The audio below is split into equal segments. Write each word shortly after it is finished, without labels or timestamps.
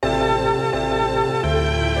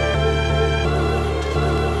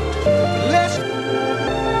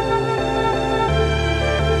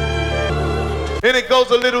and it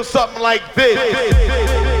goes a little something like this.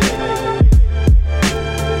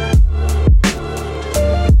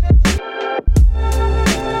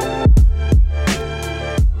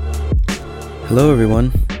 Hello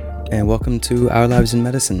everyone, and welcome to Our Lives in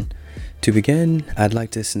Medicine. To begin, I'd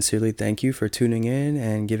like to sincerely thank you for tuning in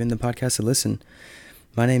and giving the podcast a listen.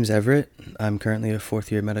 My name's Everett. I'm currently a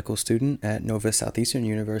fourth-year medical student at Nova Southeastern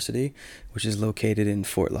University, which is located in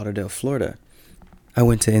Fort Lauderdale, Florida. I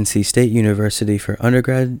went to NC State University for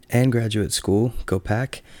undergrad and graduate school, go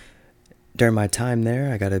Pack. During my time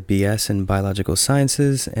there, I got a BS in Biological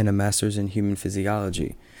Sciences and a Master's in Human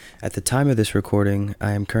Physiology. At the time of this recording,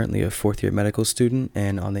 I am currently a fourth-year medical student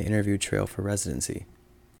and on the interview trail for residency.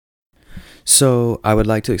 So, I would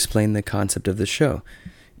like to explain the concept of the show.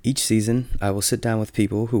 Each season, I will sit down with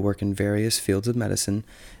people who work in various fields of medicine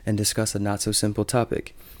and discuss a not-so-simple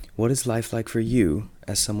topic. What is life like for you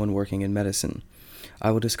as someone working in medicine? I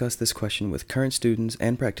will discuss this question with current students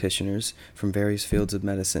and practitioners from various fields of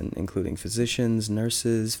medicine, including physicians,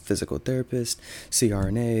 nurses, physical therapists,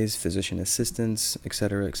 CRNAs, physician assistants,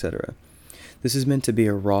 etc., etc. This is meant to be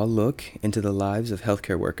a raw look into the lives of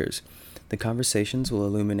healthcare workers. The conversations will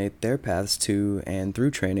illuminate their paths to and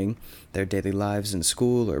through training, their daily lives in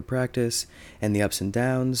school or practice, and the ups and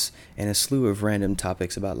downs, and a slew of random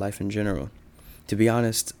topics about life in general. To be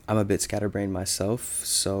honest, I'm a bit scatterbrained myself,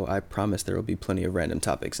 so I promise there will be plenty of random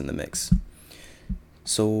topics in the mix.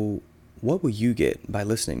 So, what will you get by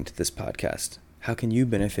listening to this podcast? How can you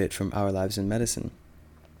benefit from Our Lives in Medicine?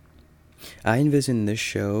 I envision this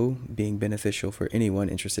show being beneficial for anyone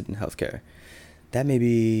interested in healthcare. That may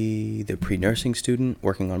be the pre-nursing student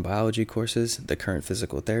working on biology courses, the current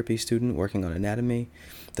physical therapy student working on anatomy,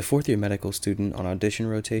 the fourth-year medical student on audition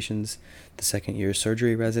rotations, the second-year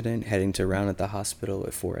surgery resident heading to round at the hospital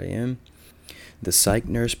at 4 a.m., the psych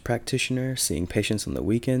nurse practitioner seeing patients on the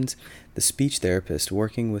weekends, the speech therapist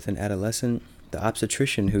working with an adolescent, the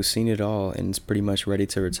obstetrician who's seen it all and is pretty much ready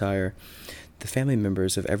to retire, the family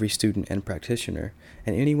members of every student and practitioner,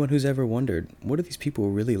 and anyone who's ever wondered, what are these people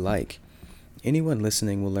really like? Anyone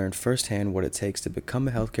listening will learn firsthand what it takes to become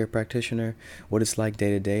a healthcare practitioner, what it's like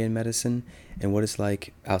day-to-day in medicine, and what it's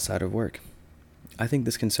like outside of work. I think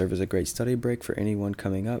this can serve as a great study break for anyone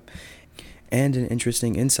coming up, and an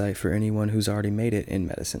interesting insight for anyone who's already made it in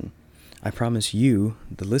medicine. I promise you,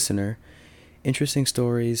 the listener, interesting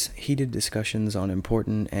stories, heated discussions on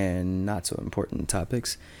important and not so important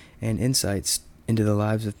topics, and insights into the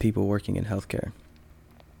lives of people working in healthcare.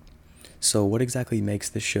 So what exactly makes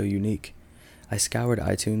this show unique? I scoured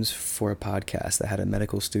iTunes for a podcast that had a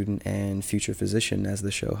medical student and future physician as the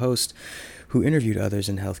show host who interviewed others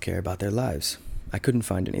in healthcare about their lives. I couldn't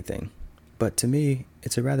find anything. But to me,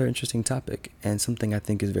 it's a rather interesting topic and something I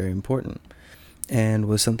think is very important and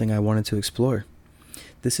was something I wanted to explore.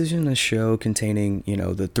 This isn't a show containing,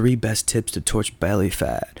 the 3 best tips to torch belly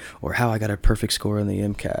fat or how I got a perfect score on the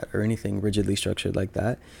MCAT or anything rigidly structured like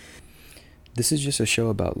that. This is just a show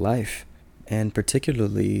about life, and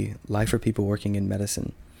particularly life for people working in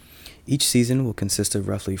medicine. Each season will consist of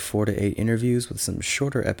roughly 4 to 8 interviews with some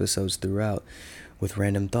shorter episodes throughout, with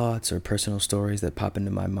random thoughts or personal stories that pop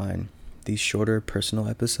into my mind. These shorter personal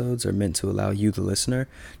episodes are meant to allow you, the listener,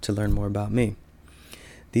 to learn more about me.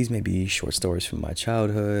 These may be short stories from my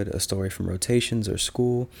childhood, a story from rotations or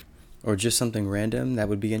school, or just something random that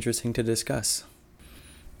would be interesting to discuss.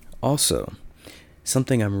 Also,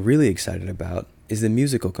 something I'm really excited about is the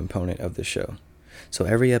musical component of the show. So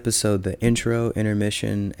every episode, the intro,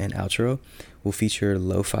 intermission, and outro will feature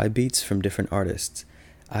lo-fi beats from different artists.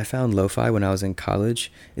 I found lo-fi when I was in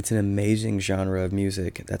college. It's an amazing genre of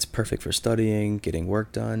music that's perfect for studying, getting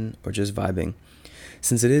work done, or just vibing.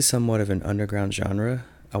 Since it is somewhat of an underground genre,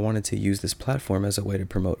 I wanted to use this platform as a way to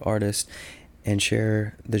promote artists and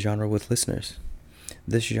share the genre with listeners.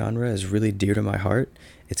 This genre is really dear to my heart.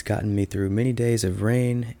 It's gotten me through many days of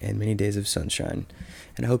rain and many days of sunshine,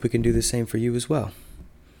 and I hope it can do the same for you as well.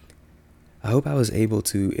 I hope I was able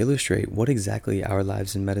to illustrate what exactly Our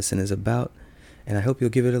Lives in Medicine is about, and I hope you'll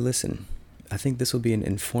give it a listen. I think this will be an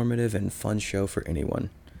informative and fun show for anyone.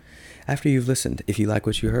 After you've listened, if you like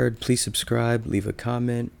what you heard, please subscribe, leave a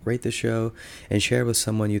comment, rate the show, and share with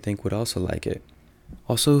someone you think would also like it.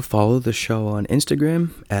 Also, follow the show on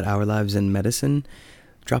Instagram at Our Lives in Medicine.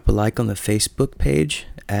 Drop a like on the Facebook page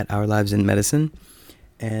at Our Lives in Medicine.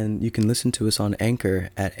 And you can listen to us on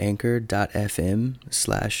Anchor at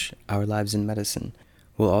anchor.fm/Our Lives in Medicine.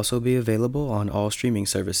 We'll also be available on all streaming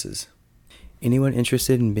services. Anyone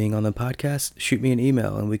interested in being on the podcast, shoot me an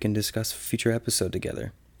email and we can discuss a future episode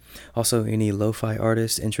together. Also, any lo-fi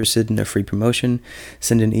artists interested in a free promotion,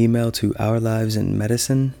 send an email to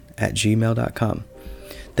ourlivesinmedicine@gmail.com.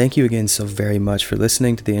 Thank you again so very much for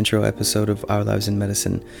listening to the intro episode of Our Lives in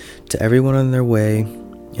Medicine. To everyone on their way,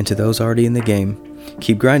 and to those already in the game,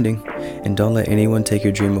 keep grinding, and don't let anyone take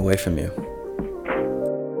your dream away from you.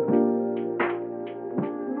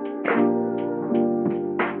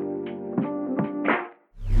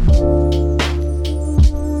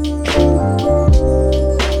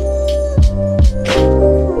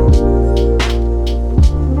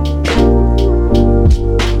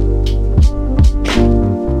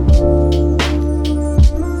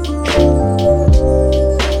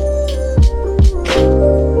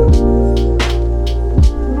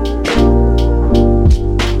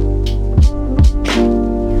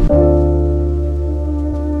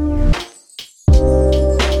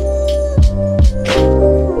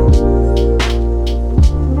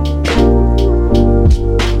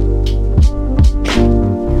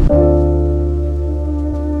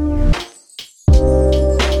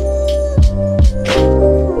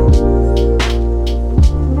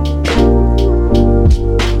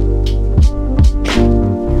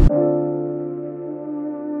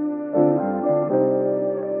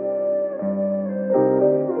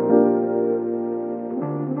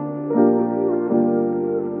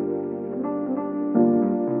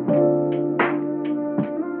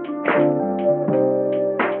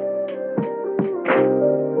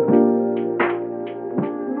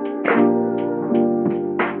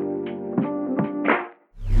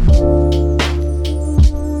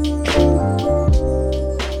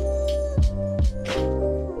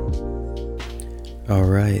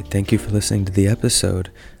 Alright, thank you for listening to the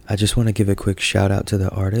episode. I just want to give a quick shout out to the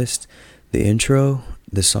artist. The intro,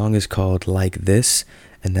 the song is called Like This,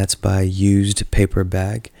 and that's by Used Paper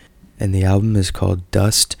Bag, and the album is called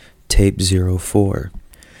Dust Tape 04.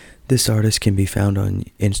 This artist can be found on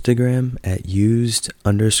Instagram at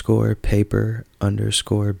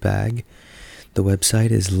used_paper_bag. The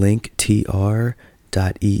website is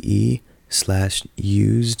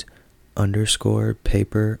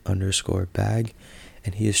linktr.ee/used_paper_bag,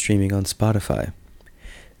 and he is streaming on Spotify.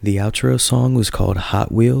 The outro song was called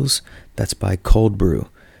Hot Wheels. That's by Cold Brew.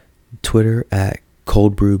 Twitter at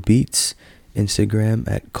Cold Brew Beats. Instagram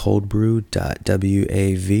at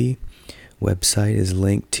coldbrew.wav. Website is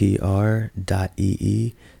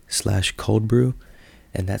linktr.ee/coldbrew,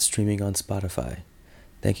 and that's streaming on Spotify.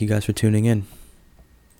 Thank you guys for tuning in.